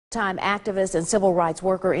Time activist and civil rights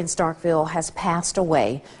worker in Starkville has passed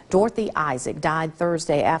away. Dorothy Isaac died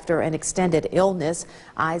Thursday after an extended illness.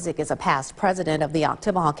 Isaac is a past president of the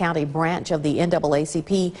Oktibbeha County branch of the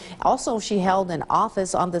NAACP. Also, she held an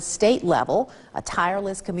office on the state level, a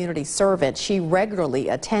tireless community servant. She regularly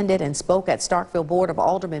attended and spoke at Starkville Board of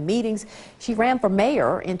Aldermen meetings. She ran for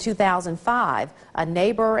mayor in 2005. A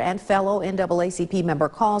neighbor and fellow NAACP member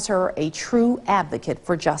calls her a true advocate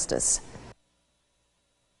for justice.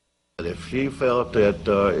 If she felt that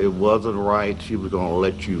it wasn't right, she was going to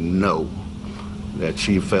let you know that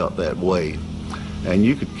she felt that way. And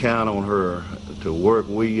you could count on her to work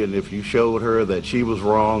with you, and if you showed her that she was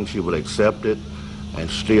wrong, she would accept it and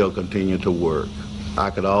still continue to work. I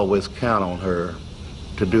could always count on her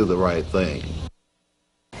to do the right thing.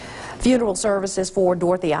 Funeral services for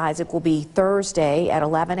Dorothy Isaac will be Thursday at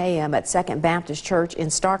 11 a.m. at Second Baptist Church in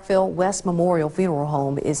Starkville. West Memorial Funeral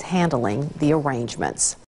Home is handling the arrangements.